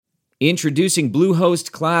Introducing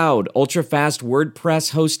Bluehost Cloud, ultra-fast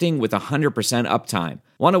WordPress hosting with 100% uptime.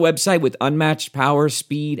 Want a website with unmatched power,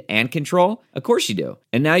 speed, and control? Of course you do.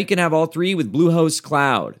 And now you can have all three with Bluehost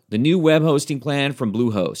Cloud, the new web hosting plan from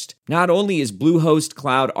Bluehost. Not only is Bluehost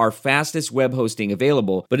Cloud our fastest web hosting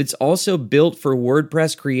available, but it's also built for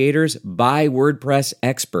WordPress creators by WordPress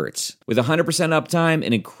experts. With 100% uptime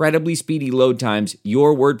and incredibly speedy load times,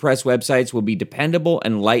 your WordPress websites will be dependable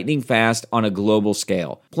and lightning fast on a global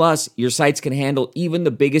scale. Plus, your sites can handle even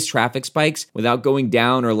the biggest traffic spikes without going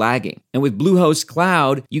down or lagging. And with Bluehost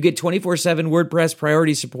Cloud, you get 24/7 WordPress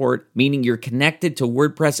priority support, meaning you're connected to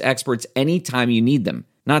WordPress experts anytime you need them.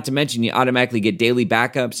 Not to mention, you automatically get daily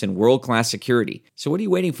backups and world-class security. So what are you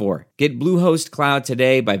waiting for? Get Bluehost Cloud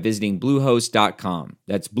today by visiting Bluehost.com.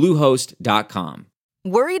 That's Bluehost.com.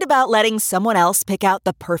 Worried about letting someone else pick out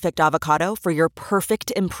the perfect avocado for your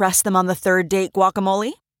perfect impress-them-on-the-third-date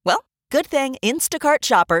guacamole? Well, good thing Instacart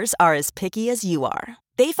shoppers are as picky as you are.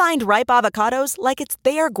 They find ripe avocados like it's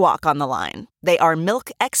their guac on the line. They are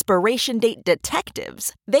milk expiration date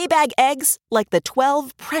detectives. They bag eggs like the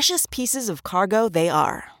 12 precious pieces of cargo they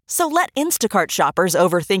are. So let Instacart shoppers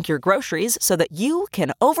overthink your groceries so that you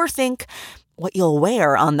can overthink what you'll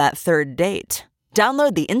wear on that third date.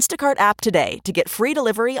 Download the Instacart app today to get free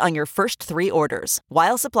delivery on your first 3 orders,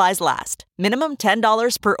 while supplies last. Minimum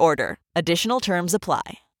 $10 per order. Additional terms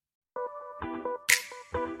apply.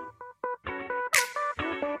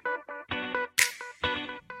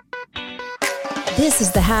 This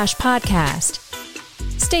is the Hash Podcast.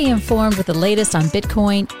 Stay informed with the latest on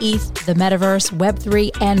Bitcoin, ETH, the metaverse,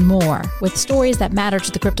 Web3, and more, with stories that matter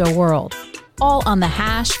to the crypto world. All on the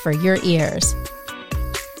Hash for your ears.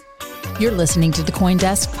 You're listening to the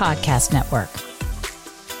CoinDesk Podcast Network.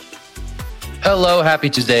 Hello,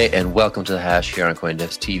 happy Tuesday, and welcome to the Hash here on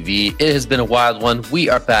CoinDesk TV. It has been a wild one. We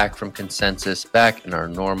are back from consensus, back in our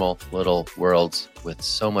normal little worlds with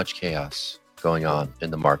so much chaos going on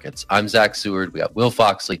in the markets. I'm Zach Seward. We got Will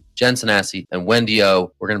Foxley, Jen Sanasi, and Wendy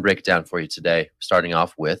O. We're going to break it down for you today, starting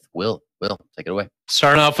off with Will. Will, take it away.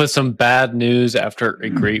 Starting off with some bad news after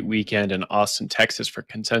a great weekend in Austin, Texas for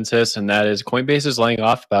consensus, and that is Coinbase is laying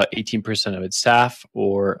off about 18% of its staff,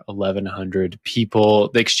 or 1,100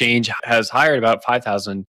 people. The exchange has hired about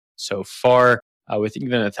 5,000 so far, with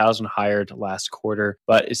even 1,000 hired last quarter,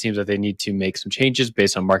 but it seems that they need to make some changes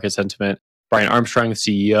based on market sentiment. Brian Armstrong, the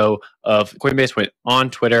CEO of Coinbase, went on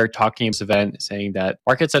Twitter talking at this event saying that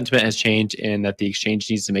market sentiment has changed and that the exchange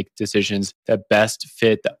needs to make decisions that best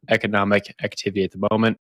fit the economic activity at the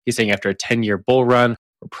moment. He's saying after a 10-year bull run,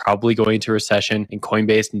 we're probably going into a recession and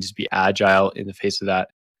Coinbase needs to be agile in the face of that.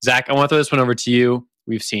 Zach, I want to throw this one over to you.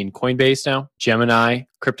 We've seen Coinbase now, Gemini,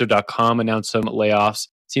 Crypto.com announced some layoffs.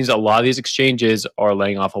 Seems a lot of these exchanges are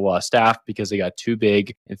laying off a lot of staff because they got too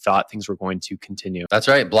big and thought things were going to continue. That's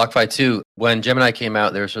right. BlockFi too. When Gemini came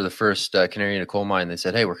out, they were sort of the first canary in a coal mine. They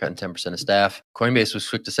said, hey, we're cutting 10% of staff. Coinbase was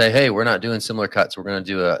quick to say, hey, we're not doing similar cuts. We're going to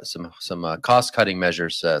do some cost-cutting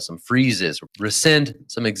measures, some freezes, rescind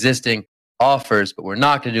some existing offers, but we're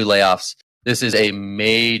not going to do layoffs. This is a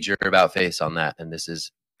major about-face on that, and this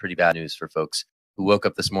is pretty bad news for folks who woke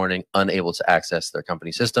up this morning unable to access their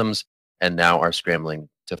company systems and now are scrambling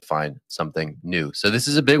to find something new. So this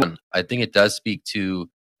is a big one. I think it does speak to,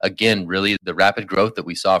 again, really the rapid growth that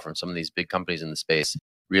we saw from some of these big companies in the space,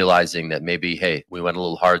 realizing that maybe, hey, we went a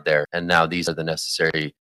little hard there. And now these are the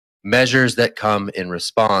necessary measures that come in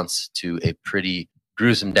response to a pretty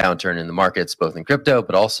gruesome downturn in the markets, both in crypto,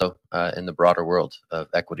 but also in the broader world of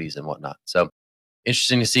equities and whatnot. So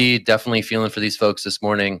interesting to see, definitely feeling for these folks this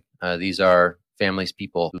morning. These are families,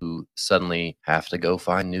 people who suddenly have to go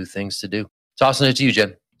find new things to do. Tossing it to you,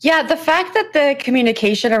 Jen. Yeah, the fact that the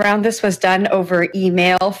communication around this was done over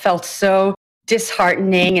email felt so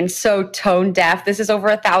disheartening and so tone deaf. This is over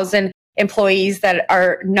 1,000 employees that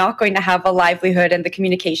are not going to have a livelihood, and the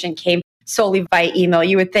communication came solely by email.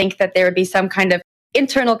 You would think that there would be some kind of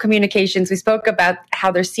internal communications. We spoke about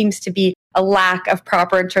how there seems to be a lack of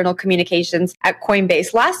proper internal communications at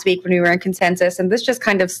Coinbase last week when we were in consensus, and this just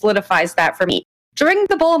kind of solidifies that for me. During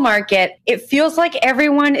the bull market, it feels like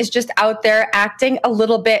everyone is just out there acting a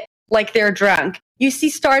little bit like they're drunk. You see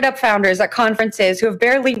startup founders at conferences who have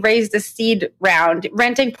barely raised a seed round,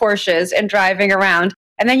 renting Porsches and driving around.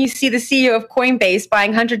 And then you see the CEO of Coinbase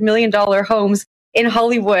buying $100 million homes in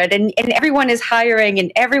Hollywood, and everyone is hiring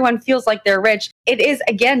and everyone feels like they're rich. It is,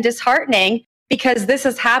 again, disheartening because this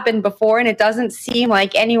has happened before, and it doesn't seem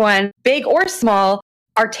like anyone, big or small,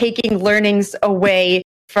 are taking learnings away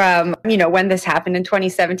from, when this happened in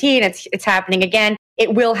 2017. It's happening again.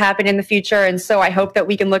 It will happen in the future. And so I hope that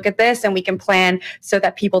we can look at this and we can plan so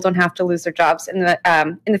that people don't have to lose their jobs in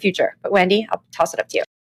the future. But Wendy, I'll toss it up to you.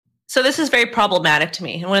 So this is very problematic to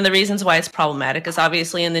me. And one of the reasons why it's problematic is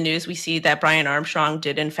obviously in the news, we see that Brian Armstrong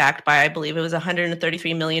did in fact buy, I believe it was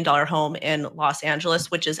 $133 million home in Los Angeles,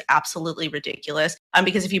 which is absolutely ridiculous.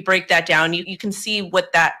 Because if you break that down, you can see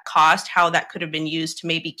what that cost, how that could have been used to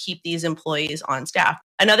maybe keep these employees on staff.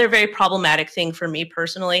 Another very problematic thing for me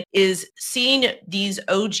personally is seeing these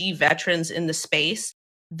OG veterans in the space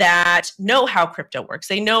that know how crypto works.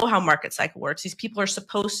 They know how market cycle works. These people are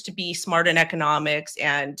supposed to be smart in economics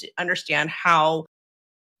and understand how,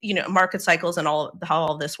 market cycles and how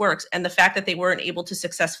all this works. And the fact that they weren't able to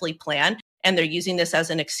successfully plan and they're using this as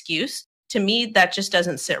an excuse, to me, that just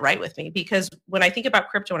doesn't sit right with me. Because when I think about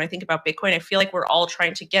crypto, when I think about Bitcoin, I feel like we're all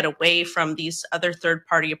trying to get away from these other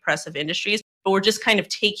third-party oppressive industries, but we're just kind of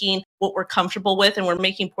taking what we're comfortable with and we're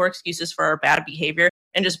making poor excuses for our bad behavior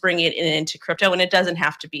and just bring it into crypto. And it doesn't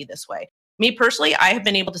have to be this way. Me personally, I have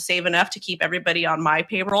been able to save enough to keep everybody on my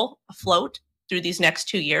payroll afloat through these next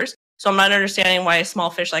 2 years. So I'm not understanding why a small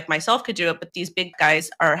fish like myself could do it, but these big guys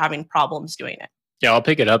are having problems doing it. Yeah, I'll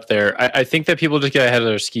pick it up there. I think that people just get ahead of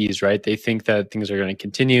their skis, right? They think that things are going to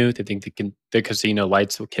continue. They think the casino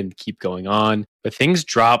lights can keep going on, but things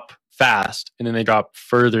drop fast and then they drop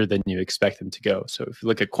further than you expect them to go. So if you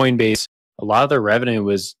look at Coinbase, a lot of their revenue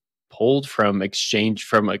was pulled from exchange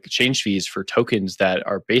fees for tokens that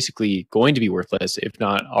are basically going to be worthless, if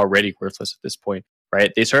not already worthless at this point,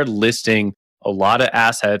 right? They started listing a lot of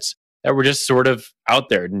assets that were just sort of out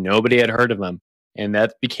there. Nobody had heard of them. And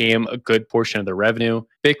that became a good portion of their revenue.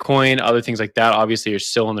 Bitcoin, other things like that, obviously are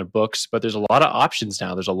still in their books, but there's a lot of options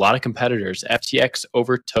now. There's a lot of competitors. FTX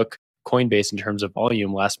overtook Coinbase in terms of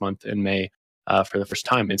volume last month in May for the first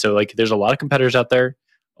time. And so there's a lot of competitors out there.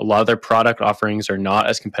 A lot of their product offerings are not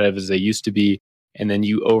as competitive as they used to be. And then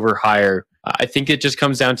you overhire. I think it just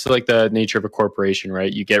comes down to the nature of a corporation,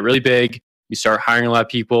 right? You get really big, you start hiring a lot of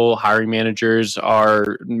people. Hiring managers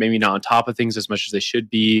are maybe not on top of things as much as they should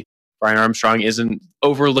be. Brian Armstrong isn't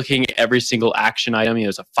overlooking every single action item.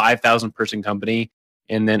 It's a 5,000 person company,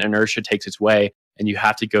 and then inertia takes its way, and you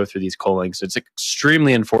have to go through these cullings. It's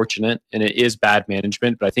extremely unfortunate, and it is bad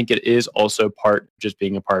management, but I think it is also part of just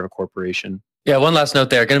being a part of a corporation. Yeah, one last note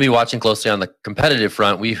there. Going to be watching closely on the competitive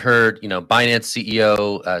front. We heard, Binance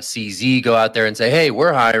CEO CZ go out there and say, hey,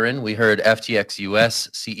 we're hiring. We heard FTX US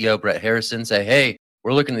CEO Brett Harrison say, hey,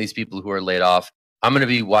 we're looking at these people who are laid off. I'm going to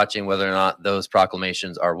be watching whether or not those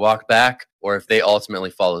proclamations are walked back or if they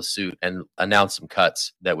ultimately follow suit and announce some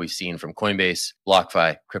cuts that we've seen from Coinbase,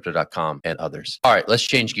 BlockFi, Crypto.com, and others. All right, let's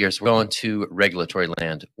change gears. We're going to regulatory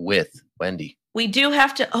land with Wendy. We do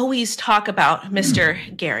have to always talk about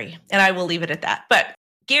Mr. Gary, and I will leave it at that. But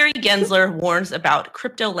Gary Gensler warns about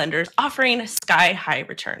crypto lenders offering sky-high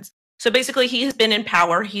returns. So basically, he has been in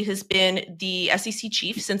power. He has been the SEC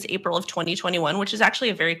chief since April of 2021, which is actually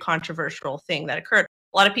a very controversial thing that occurred.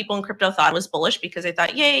 A lot of people in crypto thought it was bullish because they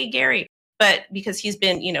thought, yay, Gary. But because he's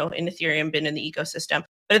been, in Ethereum, been in the ecosystem.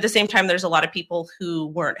 But at the same time, there's a lot of people who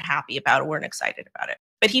weren't happy about it, weren't excited about it.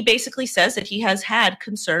 But he basically says that he has had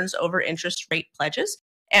concerns over interest rate pledges.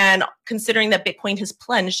 And considering that Bitcoin has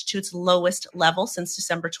plunged to its lowest level since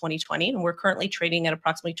December 2020, and we're currently trading at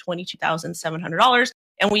approximately $22,700.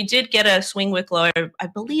 And we did get a swing wick low, I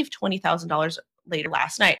believe $20,000 later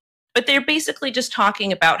last night. But they're basically just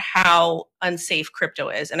talking about how unsafe crypto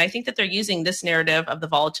is. And I think that they're using this narrative of the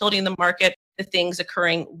volatility in the market, the things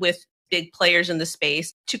occurring with big players in the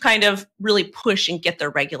space to kind of really push and get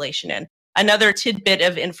their regulation in. Another tidbit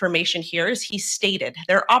of information here is he stated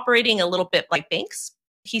they're operating a little bit like banks.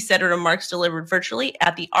 He said in remarks delivered virtually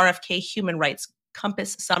at the RFK Human Rights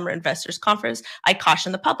Compass Summer Investors Conference, I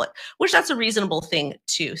caution the public, which that's a reasonable thing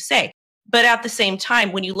to say. But at the same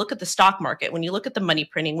time, when you look at the stock market, when you look at the money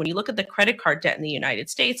printing, when you look at the credit card debt in the United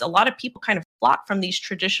States, a lot of people kind of flock from these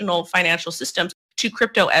traditional financial systems to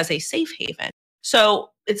crypto as a safe haven. So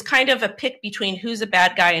it's kind of a pick between who's a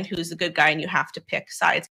bad guy and who's a good guy, and you have to pick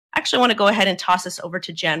sides. I actually want to go ahead and toss this over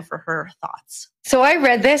to Jen for her thoughts. So I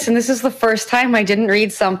read this, and this is the first time I didn't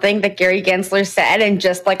read something that Gary Gensler said and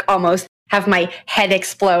just almost have my head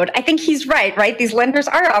explode. I think he's right? These lenders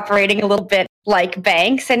are operating a little bit like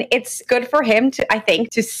banks, and it's good for him to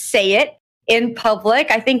say it in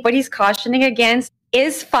public. I think what he's cautioning against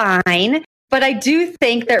is fine, but I do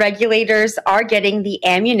think that regulators are getting the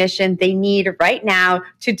ammunition they need right now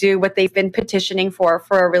to do what they've been petitioning for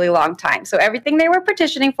a really long time. So everything they were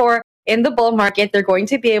petitioning for in the bull market, they're going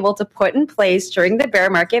to be able to put in place during the bear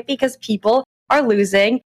market because people are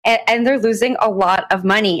losing. And they're losing a lot of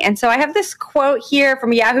money. And so I have this quote here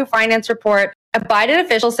from a Yahoo Finance report. A Biden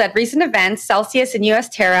official said recent events, Celsius and US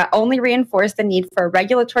Terra, only reinforce the need for a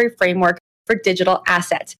regulatory framework for digital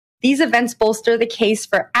assets. These events bolster the case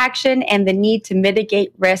for action and the need to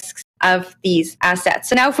mitigate risks of these assets.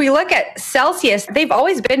 So now if we look at Celsius, they've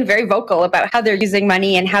always been very vocal about how they're using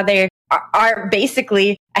money and how they are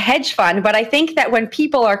basically a hedge fund. But I think that when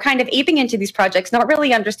people are kind of aping into these projects, not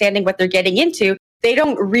really understanding what they're getting into, they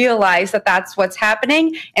don't realize that that's what's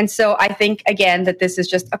happening. And so I think, again, that this is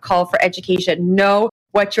just a call for education. Know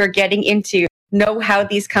what you're getting into, know how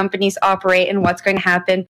these companies operate and what's going to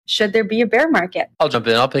happen should there be a bear market. I'll jump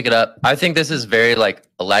in. I'll pick it up. I think this is very like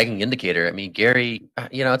a lagging indicator. I mean, Gary,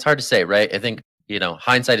 it's hard to say, right? I think,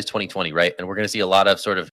 hindsight is 2020, right? And we're going to see a lot of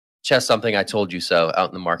sort of chest something I told you so out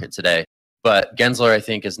in the market today. But Gensler, I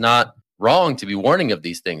think, is not wrong to be warning of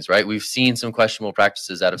these things, right? We've seen some questionable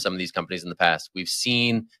practices out of some of these companies in the past. We've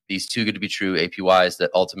seen these too good to be true APYs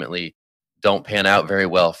that ultimately don't pan out very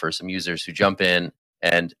well for some users who jump in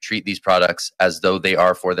and treat these products as though they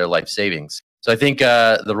are for their life savings. So I think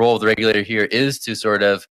the role of the regulator here is to sort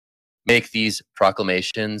of make these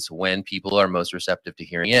proclamations when people are most receptive to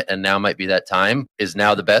hearing it. And now might be that time. Is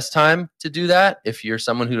now the best time to do that? If you're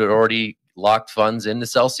someone who had already locked funds into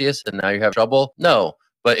Celsius and now you have trouble? No.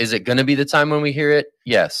 But is it going to be the time when we hear it?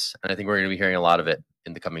 Yes. And I think we're going to be hearing a lot of it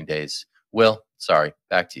in the coming days. Will, sorry,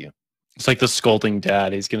 back to you. It's like the scolding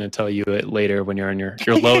dad. He's going to tell you it later when you're on your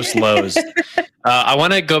lowest lows. I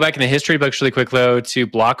want to go back in the history books really quick, though, to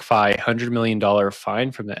BlockFi, $100 million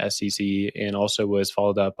fine from the SEC, and also was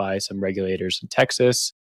followed up by some regulators in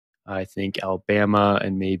Texas, I think Alabama,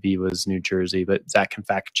 and maybe was New Jersey, but Zach can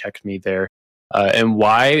fact check me there. And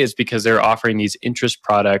why is because they're offering these interest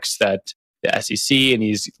products that the SEC and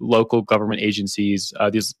these local government agencies,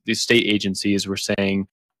 these state agencies were saying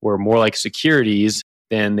were more like securities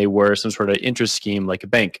than they were some sort of interest scheme like a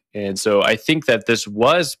bank. And so I think that this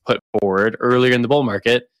was put forward earlier in the bull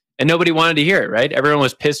market and nobody wanted to hear it, right? Everyone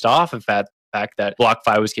was pissed off of that fact that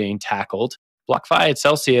BlockFi was getting tackled. BlockFi and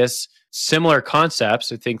Celsius, similar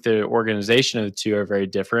concepts. I think the organization of the two are very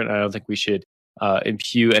different. I don't think we should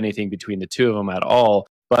impute anything between the two of them at all,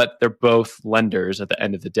 but they're both lenders at the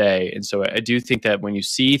end of the day. And so I do think that when you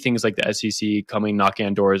see things like the SEC coming knocking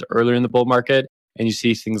on doors earlier in the bull market, and you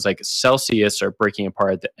see things like Celsius are breaking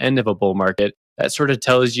apart at the end of a bull market, that sort of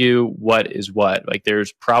tells you what is what. Like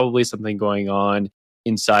there's probably something going on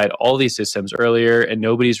inside all these systems earlier, and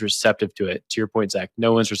nobody's receptive to it. To your point, Zach,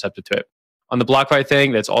 no one's receptive to it. On the BlockFi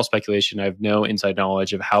thing, that's all speculation. I have no inside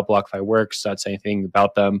knowledge of how BlockFi works, not saying anything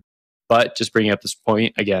about them. But just bringing up this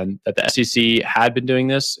point again, that the SEC had been doing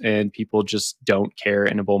this and people just don't care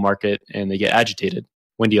in a bull market and they get agitated.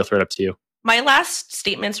 Wendy, I'll throw it up to you. My last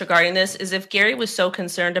statements regarding this is if Gary was so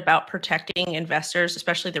concerned about protecting investors,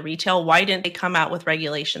 especially the retail, why didn't they come out with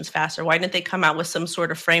regulations faster? Why didn't they come out with some sort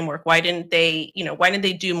of framework? Why didn't they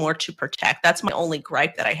do more to protect? That's my only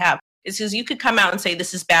gripe that I have. Is because you could come out and say,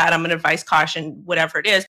 this is bad, I'm going to advise caution, whatever it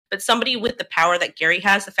is. But somebody with the power that Gary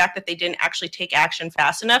has, the fact that they didn't actually take action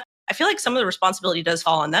fast enough, I feel like some of the responsibility does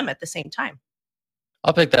fall on them at the same time.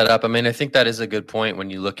 I'll pick that up. I mean, I think that is a good point when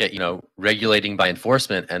you look at, regulating by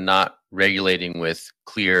enforcement and not regulating with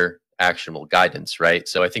clear, actionable guidance, right?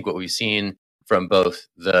 So I think what we've seen from both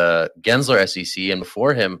the Gensler SEC and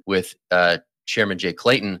before him with Chairman Jay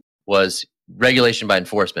Clayton was regulation by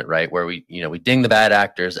enforcement, right? Where we ding the bad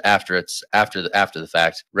actors after the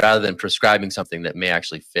fact, rather than prescribing something that may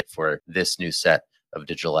actually fit for this new set of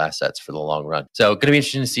digital assets for the long run. So going to be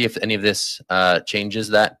interesting to see if any of this changes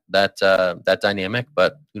that dynamic,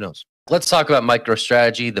 but who knows? Let's talk about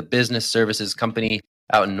MicroStrategy, the business services company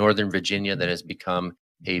out in Northern Virginia that has become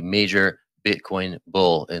a major Bitcoin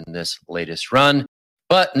bull in this latest run.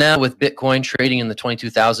 But now with Bitcoin trading in the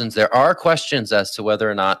 22,000s, there are questions as to whether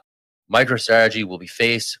or not MicroStrategy will be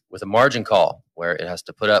faced with a margin call where it has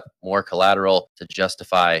to put up more collateral to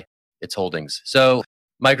justify its holdings. So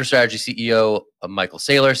MicroStrategy CEO Michael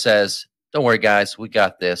Saylor says, don't worry, guys, we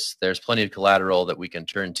got this. There's plenty of collateral that we can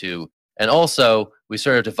turn to. And also, we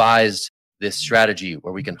sort of devised this strategy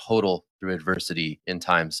where we can hodl through adversity in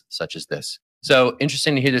times such as this. So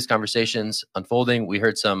interesting to hear these conversations unfolding. We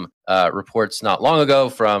heard some reports not long ago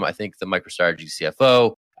from, I think, the MicroStrategy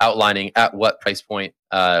CFO outlining at what price point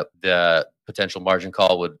the potential margin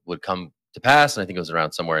call would come to pass. And I think it was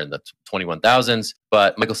around somewhere in the 21,000s.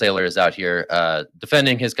 But Michael Saylor is out here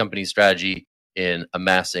defending his company's strategy in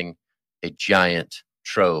amassing a giant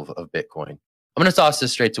trove of Bitcoin. I'm going to toss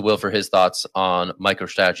this straight to Will for his thoughts on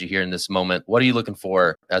MicroStrategy here in this moment. What are you looking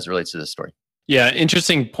for as it relates to this story? Yeah,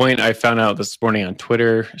 interesting point I found out this morning on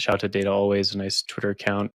Twitter. Shout out to Data Always, a nice Twitter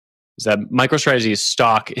account. Is that MicroStrategy's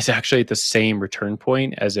stock is actually at the same return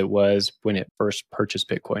point as it was when it first purchased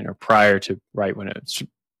Bitcoin, or prior to right when it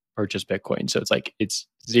purchased Bitcoin. So it's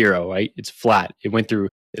zero, right? It's flat. It went through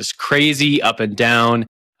this crazy up and down.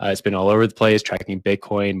 It's been all over the place, tracking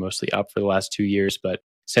Bitcoin, mostly up for the last 2 years, but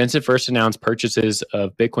Since it first announced purchases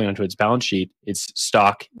of Bitcoin onto its balance sheet, its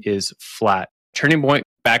stock is flat. Turning point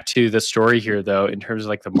back to the story here, though, in terms of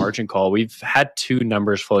like the margin call, we've had two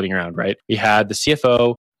numbers floating around, right? We had the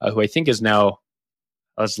CFO, who I think is now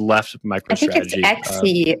has left MicroStrategy. I think it's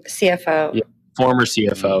ex-CFO. Yeah, former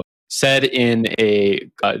CFO said in a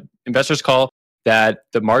investor's call that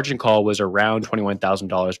the margin call was around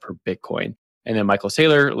 $21,000 per Bitcoin. And then Michael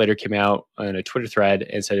Saylor later came out on a Twitter thread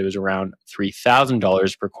and said it was around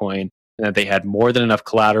 $3,000 per coin, and that they had more than enough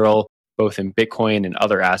collateral, both in Bitcoin and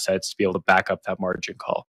other assets, to be able to back up that margin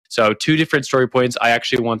call. So two different story points. I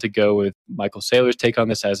actually want to go with Michael Saylor's take on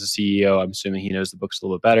this as a CEO. I'm assuming he knows the books a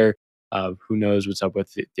little bit better. Who knows what's up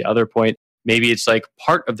with the other point? Maybe it's like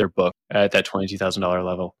part of their book at that $22,000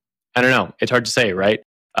 level. I don't know. It's hard to say, right?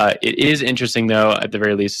 It is interesting, though, at the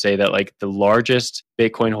very least, to say that like the largest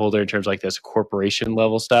Bitcoin holder in terms of like this corporation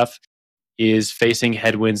level stuff is facing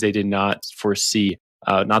headwinds they did not foresee.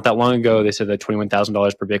 Not that long ago, they said that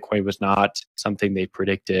 $21,000 per Bitcoin was not something they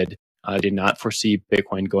predicted. Did not foresee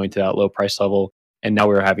Bitcoin going to that low price level. And now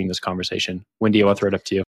we're having this conversation. Wendy, I want to throw it up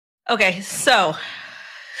to you. Okay, so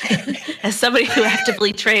as somebody who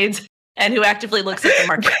actively trades and who actively looks at the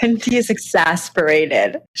market, Wendy is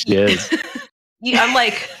exasperated. She is. I'm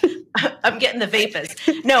like, I'm getting the vapors.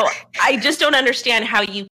 No, I just don't understand how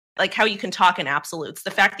you can talk in absolutes. The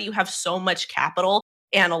fact that you have so much capital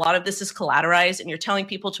and a lot of this is collateralized and you're telling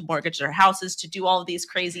people to mortgage their houses, to do all of these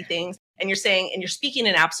crazy things. And you're saying, and you're speaking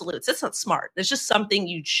in absolutes. That's not smart. That's just something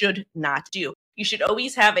you should not do. You should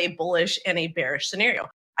always have a bullish and a bearish scenario.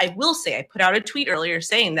 I will say, I put out a tweet earlier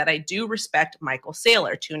saying that I do respect Michael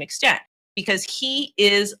Saylor to an extent, because he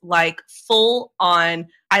is like full on,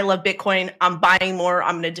 I love Bitcoin, I'm buying more,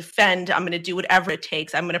 I'm going to defend, I'm going to do whatever it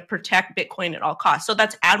takes, I'm going to protect Bitcoin at all costs. So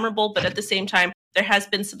that's admirable, but at the same time, there has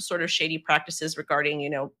been some sort of shady practices regarding,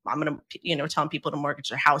 I'm going to, telling people to mortgage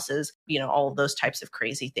their houses, all of those types of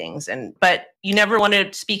crazy things. But you never want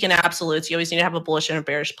to speak in absolutes. You always need to have a bullish and a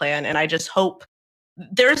bearish plan. And I just hope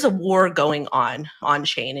there's a war going on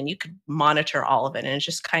chain and you could monitor all of it. And it's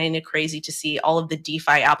just kind of crazy to see all of the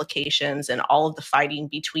DeFi applications and all of the fighting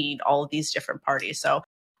between all of these different parties. So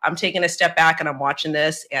I'm taking a step back and I'm watching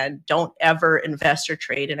this, and don't ever invest or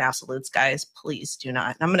trade in absolutes, guys. Please do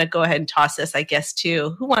not. And I'm going to go ahead and toss this, I guess,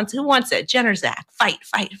 to who wants it? Jen or Zach? Fight.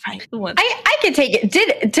 Who wants it? I can take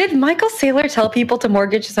it. Did Michael Saylor tell people to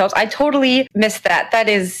mortgage his house? I totally missed that. That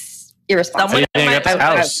is irresponsible.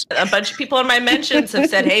 A bunch of people in my mentions have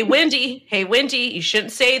said, hey, Wendy, you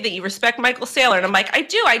shouldn't say that you respect Michael Saylor. And I'm like, I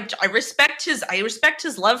do. I respect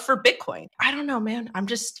his love for Bitcoin. I don't know, man. I'm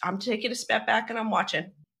taking a step back and I'm watching.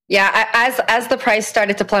 Yeah, as the price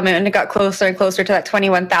started to plummet and it got closer and closer to that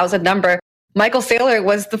 21,000 number, Michael Saylor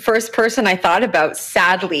was the first person I thought about,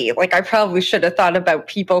 sadly. Like, I probably should have thought about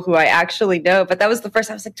people who I actually know, but that was the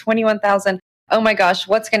first. I was like, 21,000. Oh my gosh,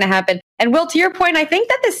 what's going to happen? And Will, to your point, I think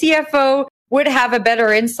that the CFO would have a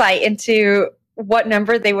better insight into what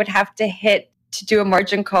number they would have to hit to do a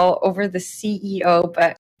margin call over the CEO,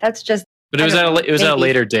 but that's just... But it was at a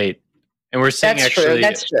later date. And we're seeing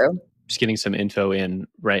That's true. Just getting some info in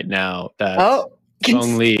right now that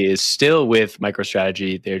Gong Li is still with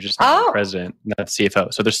MicroStrategy. They're just not the president, not the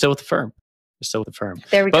CFO. So they're still with the firm.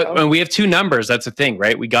 There we go. But we have two numbers. That's the thing,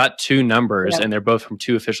 right? We got two numbers and they're both from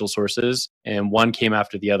two official sources and one came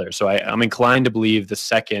after the other. So I'm inclined to believe the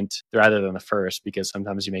second rather than the first, because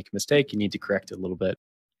sometimes you make a mistake, you need to correct it a little bit.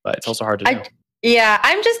 But it's also hard to know.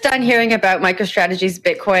 I'm just done hearing about MicroStrategy's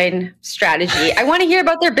Bitcoin strategy. I want to hear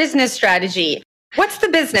about their business strategy. What's the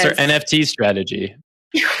business? It's their NFT strategy.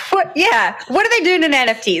 What are they doing in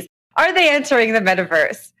NFTs? Are they entering the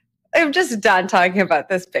metaverse? I'm just done talking about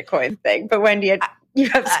this Bitcoin thing. But Wendy, you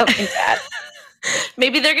have something to add.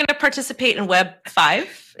 Maybe they're going to participate in Web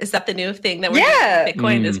 5. Is that the new thing that we're doing?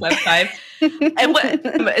 Bitcoin is Web 5. And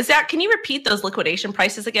what is that? Can you repeat those liquidation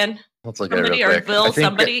prices again? Let's look at it real quick. Will,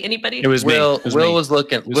 anybody? It was Will. Me. Will was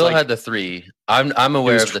looking. Will had the 3. I'm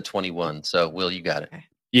aware of the 21. So Will, you got it. Okay.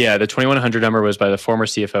 Yeah, the 2100 number was by the former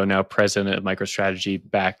CFO, now president of MicroStrategy,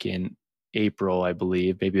 back in April, I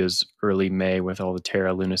believe. Maybe it was early May with all the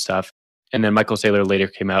Terra Luna stuff. And then Michael Saylor later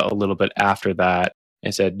came out a little bit after that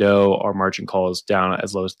and said, no, our margin call is down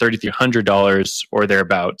as low as $3,300 or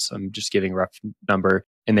thereabouts. I'm just giving a rough number.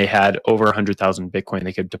 And they had over 100,000 Bitcoin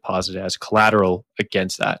they could deposit as collateral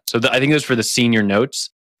against that. So I think it was for the senior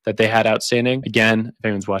notes that they had outstanding. Again, if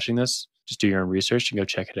anyone's watching this, just do your own research and go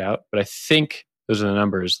check it out. But I think those are the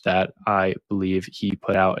numbers that I believe he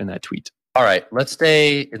put out in that tweet. All right, let's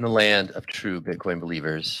stay in the land of true Bitcoin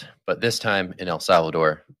believers, but this time in El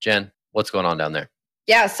Salvador. Jen, what's going on down there?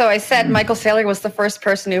 Yeah, so I said Michael Saylor was the first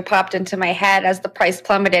person who popped into my head as the price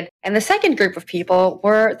plummeted. And the second group of people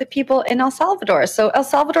were the people in El Salvador. So El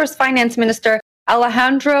Salvador's finance minister,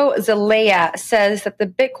 Alejandro Zelaya, says that the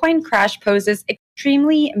Bitcoin crash poses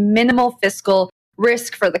extremely minimal fiscal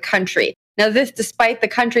risk for the country. Now, this despite the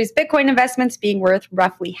country's Bitcoin investments being worth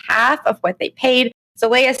roughly half of what they paid.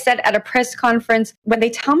 Zelaya said at a press conference, when they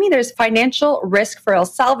tell me there's financial risk for El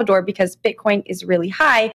Salvador because Bitcoin is really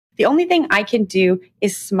high, the only thing I can do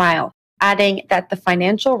is smile, adding that the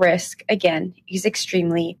financial risk, again, is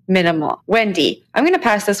extremely minimal. Wendy, I'm going to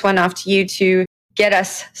pass this one off to you to get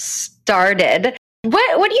us started.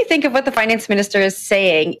 What do you think of what the finance minister is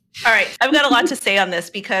saying? All right. I've got a lot to say on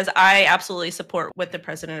this because I absolutely support what the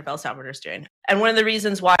president of El Salvador is doing. And one of the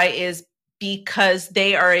reasons why is because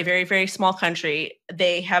they are a very, very small country.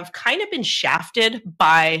 They have kind of been shafted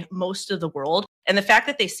by most of the world. And the fact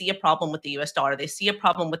that they see a problem with the US dollar, they see a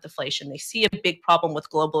problem with inflation, they see a big problem with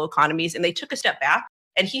global economies, and they took a step back.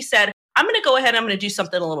 And he said, I'm going to go ahead and I'm going to do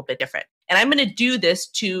something a little bit different. And I'm going to do this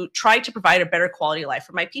to try to provide a better quality of life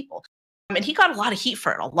for my people. And he got a lot of heat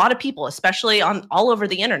for it, a lot of people, especially on all over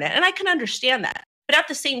the internet. And I can understand that. But at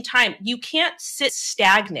the same time, you can't sit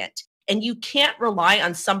stagnant and you can't rely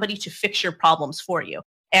on somebody to fix your problems for you.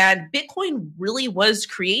 And Bitcoin really was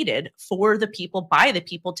created for the people, by the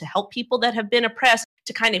people, to help people that have been oppressed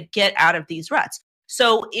to kind of get out of these ruts.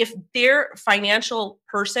 So if their financial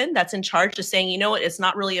person that's in charge is saying, you know what, it's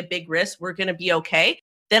not really a big risk, we're going to be okay,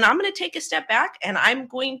 then I'm going to take a step back and I'm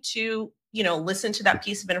going to, listen to that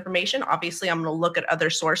piece of information. Obviously, I'm going to look at other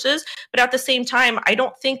sources. But at the same time, I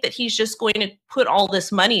don't think that he's just going to put all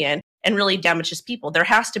this money in and really damage his people. There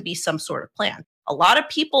has to be some sort of plan. A lot of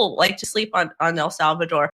people like to sleep on El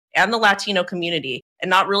Salvador and the Latino community and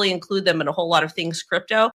not really include them in a whole lot of things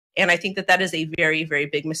crypto. And I think that that is a very, very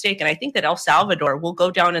big mistake. And I think that El Salvador will go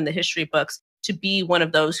down in the history books to be one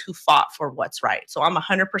of those who fought for what's right. So I'm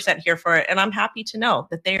 100% here for it. And I'm happy to know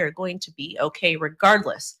that they are going to be okay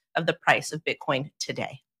regardless of the price of Bitcoin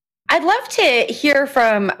today. I'd love to hear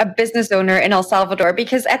from a business owner in El Salvador,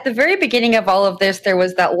 because at the very beginning of all of this, there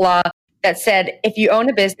was that law that said, if you own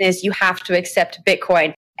a business, you have to accept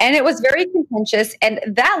Bitcoin. And it was very contentious. And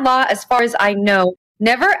that law, as far as I know,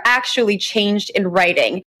 never actually changed in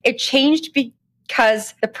writing. It changed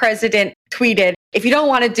because the president tweeted, if you don't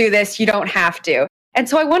want to do this, you don't have to. And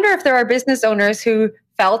so I wonder if there are business owners who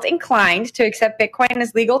felt inclined to accept Bitcoin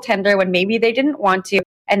as legal tender when maybe they didn't want to.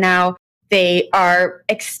 And now they are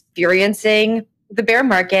experiencing the bear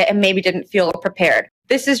market and maybe didn't feel prepared.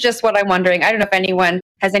 This is just what I'm wondering. I don't know if anyone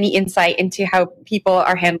has any insight into how people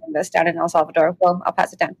are handling this down in El Salvador. Well, I'll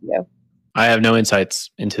pass it down to you. I have no insights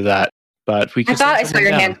into that, but we could. I thought I saw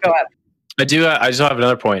your hand go up. I do. I just have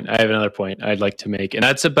another point. I have another point I'd like to make, and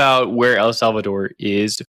that's about where El Salvador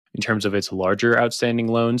is in terms of its larger outstanding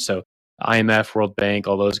loans. So IMF, World Bank,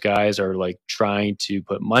 all those guys are like trying to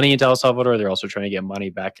put money into El Salvador. They're also trying to get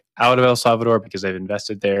money back out of El Salvador because they've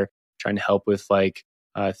invested there, trying to help with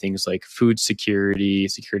things like food security,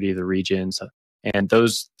 security of the regions. And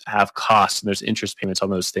those have costs and there's interest payments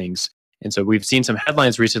on those things. And so we've seen some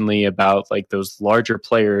headlines recently about like those larger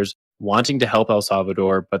players wanting to help El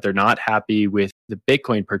Salvador, but they're not happy with the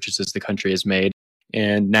Bitcoin purchases the country has made.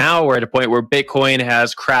 And now we're at a point where Bitcoin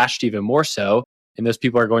has crashed even more so, and those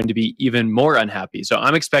people are going to be even more unhappy. So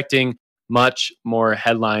I'm expecting much more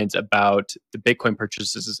headlines about the Bitcoin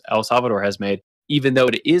purchases El Salvador has made, even though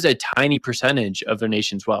it is a tiny percentage of their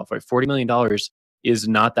nation's wealth. Right? $40 million is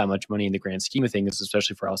not that much money in the grand scheme of things,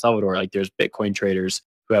 especially for El Salvador. Like there's Bitcoin traders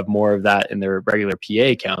who have more of that in their regular PA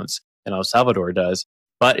accounts than El Salvador does.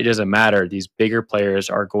 But it doesn't matter. These bigger players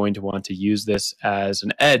are going to want to use this as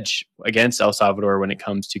an edge against El Salvador when it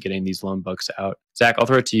comes to getting these loan books out. Zach, I'll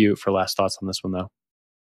throw it to you for last thoughts on this one, though.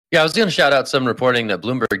 Yeah, I was going to shout out some reporting that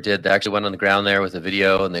Bloomberg did. They actually went on the ground there with a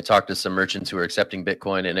video and they talked to some merchants who were accepting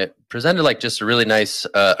Bitcoin, and it presented like just a really nice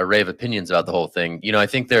array of opinions about the whole thing. I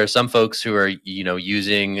think there are some folks who are,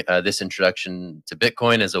 using this introduction to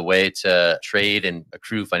Bitcoin as a way to trade and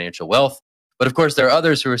accrue financial wealth. But of course, there are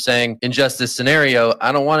others who are saying, in just this scenario,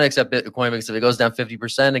 I don't want to accept Bitcoin because if it goes down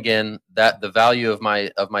 50% again, that the value of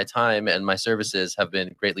my time and my services have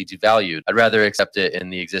been greatly devalued. I'd rather accept it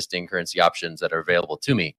in the existing currency options that are available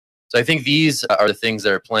to me. So I think these are the things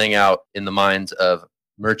that are playing out in the minds of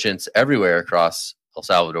merchants everywhere across El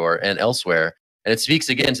Salvador and elsewhere. And it speaks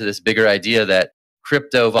again to this bigger idea that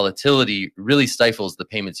crypto volatility really stifles the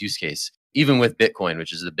payments use case. Even with Bitcoin,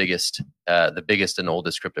 which is the biggest and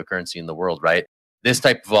oldest cryptocurrency in the world, right? This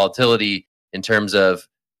type of volatility in terms of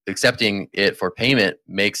accepting it for payment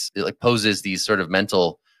poses these sort of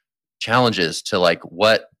mental challenges to like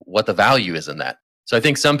what the value is in that. So I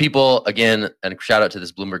think some people, again, and shout out to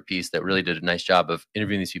this Bloomberg piece that really did a nice job of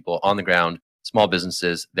interviewing these people on the ground, small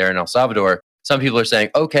businesses there in El Salvador. Some people are saying,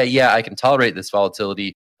 okay, yeah, I can tolerate this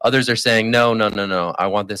volatility. Others are saying, no, I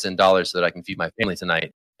want this in dollars so that I can feed my family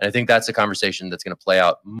tonight. And I think that's a conversation that's going to play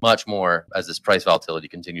out much more as this price volatility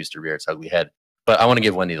continues to rear its ugly head. But I want to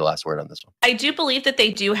give Wendy the last word on this one. I do believe that they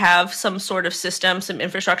do have some sort of system, some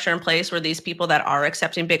infrastructure in place where these people that are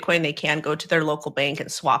accepting Bitcoin, they can go to their local bank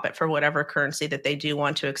and swap it for whatever currency that they do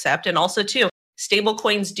want to accept. And also, too, stable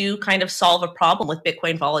coins do kind of solve a problem with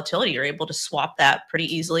Bitcoin volatility. You're able to swap that pretty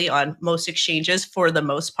easily on most exchanges for the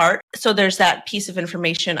most part. So there's that piece of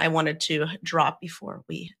information I wanted to drop before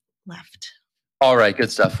we left. All right, good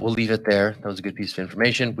stuff. We'll leave it there. That was a good piece of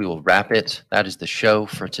information. We will wrap it. That is the show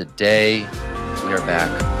for today. We are back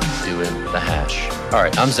doing the hash. All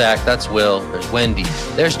right, I'm Zach. That's Will. There's Wendy.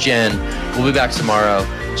 There's Jen. We'll be back tomorrow.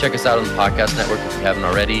 Check us out on the podcast network if you haven't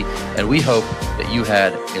already. And we hope that you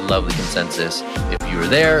had a lovely consensus if you were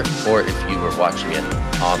there or if you were watching it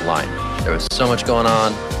online. There was so much going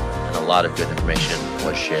on and a lot of good information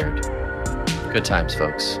was shared. Good times,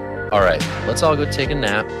 folks. All right, let's all go take a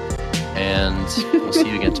nap and we'll see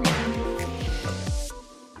you again tomorrow.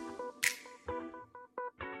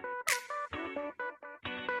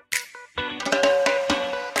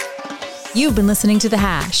 You've been listening to The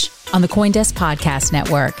Hash on the CoinDesk Podcast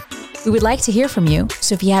Network. We would like to hear from you,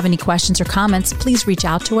 so if you have any questions or comments, please reach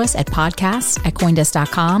out to us at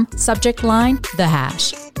podcasts@coindesk.com, subject line, The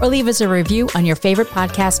Hash, or leave us a review on your favorite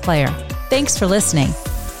podcast player. Thanks for listening.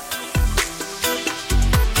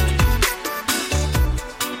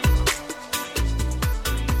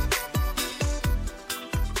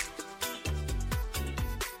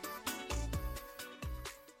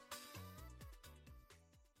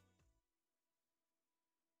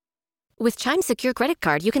 With Chime's secure credit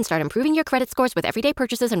card, you can start improving your credit scores with everyday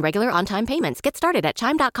purchases and regular on-time payments. Get started at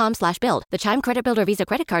chime.com/build. The Chime Credit Builder Visa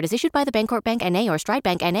Credit Card is issued by the Bancorp Bank N.A. or Stride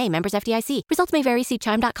Bank N.A. Members FDIC. Results may vary. See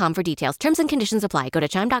chime.com for details. Terms and conditions apply. Go to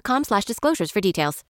chime.com/disclosures for details.